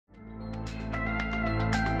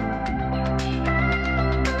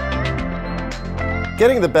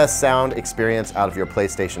Getting the best sound experience out of your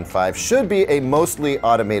PlayStation 5 should be a mostly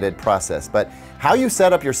automated process, but how you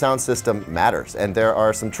set up your sound system matters, and there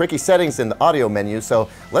are some tricky settings in the audio menu, so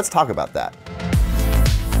let's talk about that.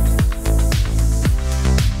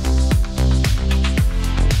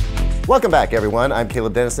 Welcome back, everyone. I'm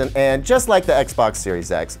Caleb Dennison, and just like the Xbox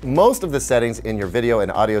Series X, most of the settings in your video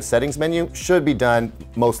and audio settings menu should be done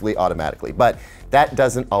mostly automatically, but that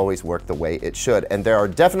doesn't always work the way it should, and there are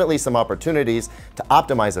definitely some opportunities to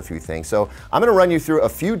optimize a few things. So I'm going to run you through a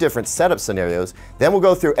few different setup scenarios, then we'll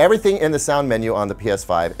go through everything in the sound menu on the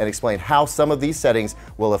PS5 and explain how some of these settings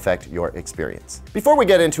will affect your experience. Before we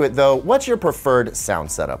get into it though, what's your preferred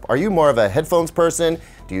sound setup? Are you more of a headphones person?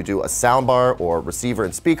 Do you do a soundbar or receiver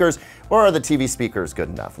and speakers? Or are the TV speakers good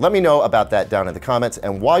enough? Let me know about that down in the comments,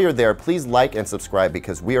 and while you're there, please like and subscribe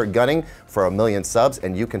because we are gunning for 1 million subs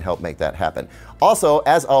and you can help make that happen. Also,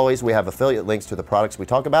 as always, we have affiliate links to the products we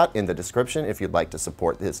talk about in the description if you'd like to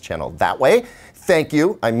support this channel that way. Thank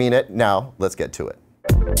you, I mean it. Now, let's get to it.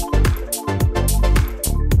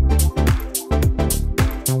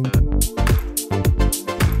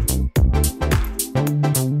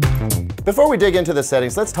 Before we dig into the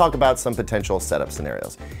settings, let's talk about some potential setup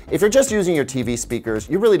scenarios. If you're just using your TV speakers,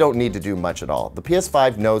 you really don't need to do much at all. The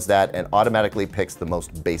PS5 knows that and automatically picks the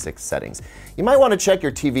most basic settings. You might want to check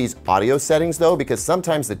your TV's audio settings though, because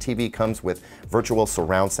sometimes the TV comes with virtual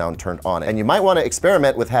surround sound turned on, and you might want to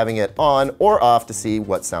experiment with having it on or off to see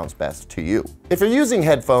what sounds best to you. If you're using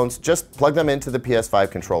headphones, just plug them into the PS5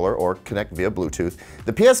 controller or connect via Bluetooth.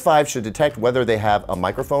 The PS5 should detect whether they have a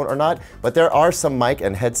microphone or not, but there are some mic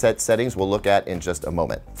and headset settings we'll look at in just a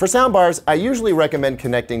moment. For soundbars, I usually recommend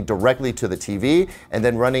connecting directly to the TV and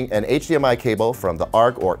then running an HDMI cable from the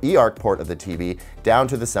ARC or eARC port of the TV down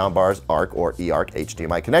to the soundbar's ARC or eARC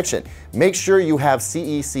HDMI connection. Make sure you have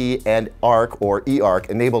CEC and ARC or eARC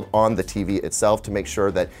enabled on the TV itself to make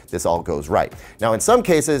sure that this all goes right. Now, in some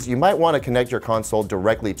cases, you might want to connect your console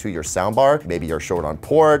directly to your soundbar. Maybe you're short on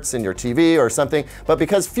ports in your TV or something, but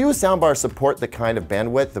because few soundbars support the kind of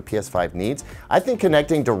bandwidth the PS5 needs, I think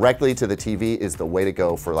connecting directly to the TV is the way to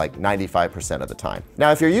go for like 95% of the time.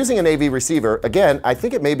 Now, if you're using an AV receiver, again, I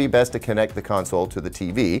think it may be best to connect the console to the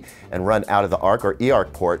TV and run out of the ARC or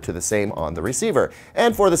eARC port to the same on the receiver,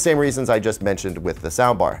 and for the same reasons I just mentioned with the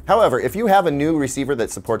soundbar. However, if you have a new receiver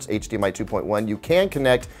that supports HDMI 2.1, you can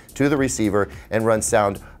connect to the receiver and run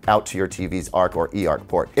sound out to your TV's ARC or eARC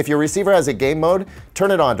port. If your receiver has a game mode, turn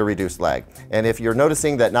it on to reduce lag. And if you're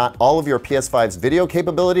noticing that not all of your PS5's video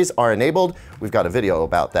capabilities are enabled, we've got a video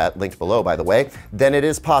about that linked below, by the way, then it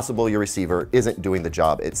is possible your receiver isn't doing the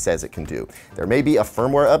job it says it can do. There may be a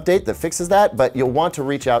firmware update that fixes that, but you'll want to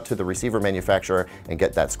reach out to the receiver manufacturer and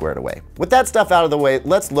get that squared away. With that stuff out of the way,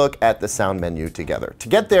 let's look at the sound menu together. To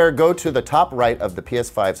get there, go to the top right of the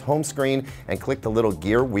PS5's home screen and click the little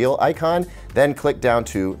gear wheel icon, then click down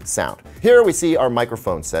to Sound. Here we see our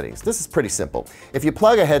microphone settings. This is pretty simple. If you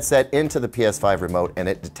plug a headset into the PS5 remote and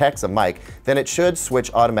it detects a mic, then it should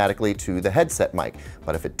switch automatically to the headset mic.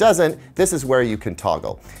 But if it doesn't, this is where you can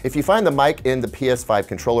toggle. If you find the mic in the PS5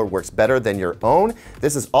 controller works better than your own,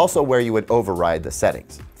 this is also where you would override the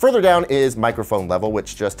settings. Further down is microphone level,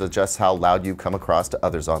 which just adjusts how loud you come across to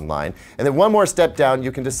others online. And then one more step down,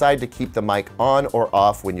 you can decide to keep the mic on or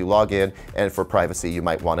off when you log in, and for privacy, you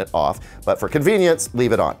might want it off. But for convenience,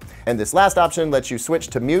 leave it on. And this last option lets you switch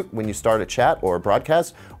to mute when you start a chat or a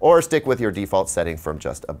broadcast, or stick with your default setting from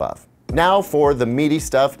just above. Now for the meaty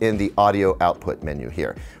stuff in the audio output menu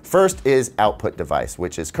here. First is output device,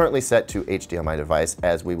 which is currently set to HDMI device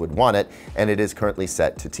as we would want it, and it is currently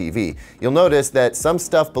set to TV. You'll notice that some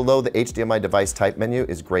stuff below the HDMI device type menu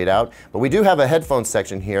is grayed out, but we do have a headphone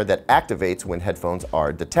section here that activates when headphones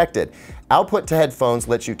are detected. Output to headphones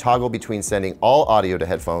lets you toggle between sending all audio to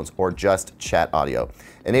headphones or just chat audio.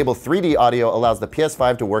 Enable 3D audio allows the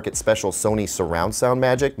PS5 to work its special Sony surround sound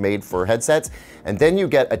magic made for headsets, and then you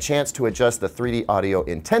get a chance to adjust the 3D audio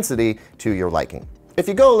intensity to your liking. If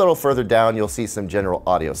you go a little further down, you'll see some general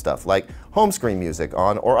audio stuff like home screen music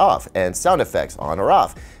on or off and sound effects on or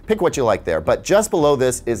off. Pick what you like there, but just below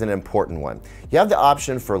this is an important one. You have the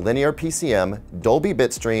option for linear PCM, Dolby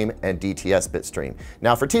bitstream, and DTS bitstream.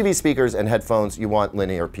 Now for TV speakers and headphones, you want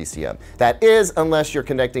linear PCM. That is, unless you're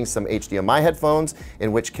connecting some HDMI headphones,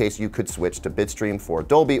 in which case you could switch to bitstream for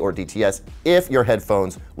Dolby or DTS if your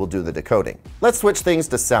headphones will do the decoding. Let's switch things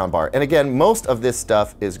to soundbar, and again, most of this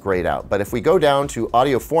stuff is grayed out, but if we go down to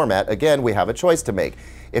audio format, again, we have a choice to make.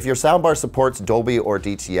 If your soundbar supports Dolby or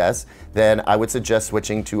DTS, then I would suggest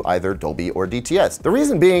switching to either Dolby or DTS. The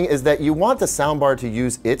reason being is that you want the soundbar to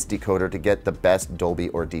use its decoder to get the best Dolby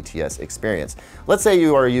or DTS experience. Let's say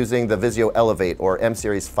you are using the Vizio Elevate or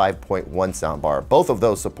M-Series 5.1 soundbar. Both of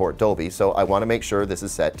those support Dolby, so I want to make sure this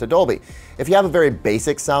is set to Dolby. If you have a very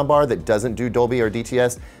basic soundbar that doesn't do Dolby or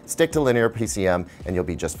DTS, stick to linear PCM and you'll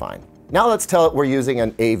be just fine. Now let's tell it we're using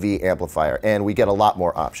an AV amplifier, and we get a lot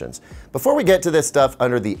more options. Before we get to this stuff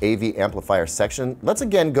under the AV amplifier section, let's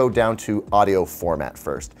again go down to audio format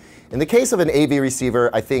first. In the case of an AV receiver,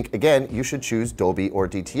 I think, again, you should choose Dolby or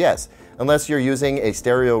DTS. Unless you're using a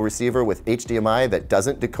stereo receiver with HDMI that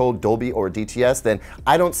doesn't decode Dolby or DTS, then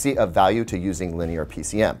I don't see a value to using linear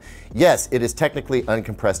PCM. Yes, it is technically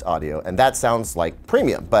uncompressed audio, and that sounds like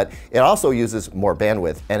premium, but it also uses more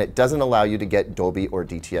bandwidth, and it doesn't allow you to get Dolby or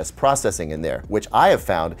DTS processing in there, which I have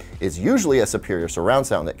found is usually a superior surround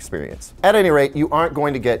sound experience. At any rate, you aren't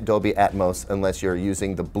going to get Dolby Atmos unless you're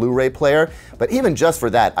using the Blu-ray player, but even just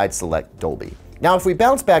for that, I'd select Dolby. Now, if we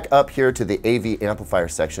bounce back up here to the AV amplifier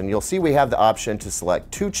section, you'll see we have the option to select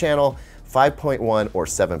 2-channel, 5.1 or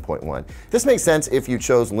 7.1. This makes sense if you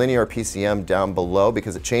chose linear PCM down below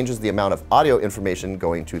because it changes the amount of audio information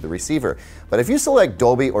going to the receiver. But if you select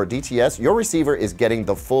Dolby or DTS, your receiver is getting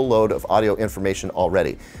the full load of audio information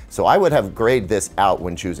already. So I would have grayed this out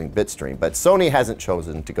when choosing bitstream, but Sony hasn't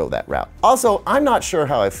chosen to go that route. Also, I'm not sure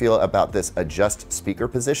how I feel about this adjust speaker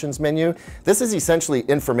positions menu. This is essentially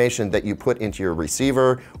information that you put into your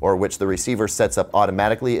receiver, or which the receiver sets up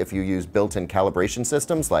automatically if you use built-in calibration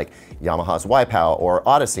systems like Yamaha's YPOW or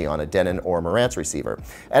Odyssey on a Denon or Marantz receiver.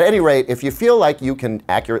 At any rate, if you feel like you can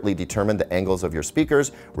accurately determine the angles of your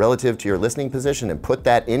speakers relative to your listening position and put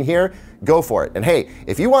that in here, go for it. And hey,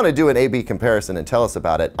 if you want to do an A/B comparison and tell us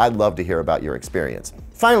about it, I'd love to hear about your experience.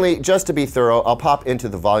 Finally, just to be thorough, I'll pop into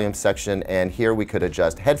the volume section, and here we could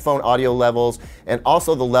adjust headphone audio levels and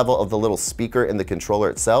also the level of the little speaker in the controller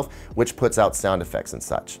itself, which puts out sound effects and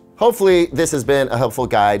such. Hopefully, this has been a helpful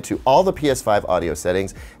guide to all the PS5 audio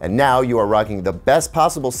settings, and now you are rocking the best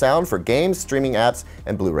possible sound for games, streaming apps,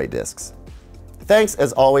 and Blu-ray discs. Thanks,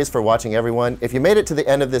 as always, for watching, everyone. If you made it to the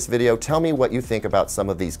end of this video, tell me what you think about some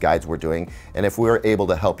of these guides we're doing, and if we were able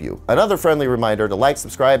to help you. Another friendly reminder to like,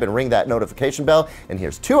 subscribe, and ring that notification bell, and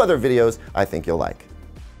here's 2 other videos I think you'll like.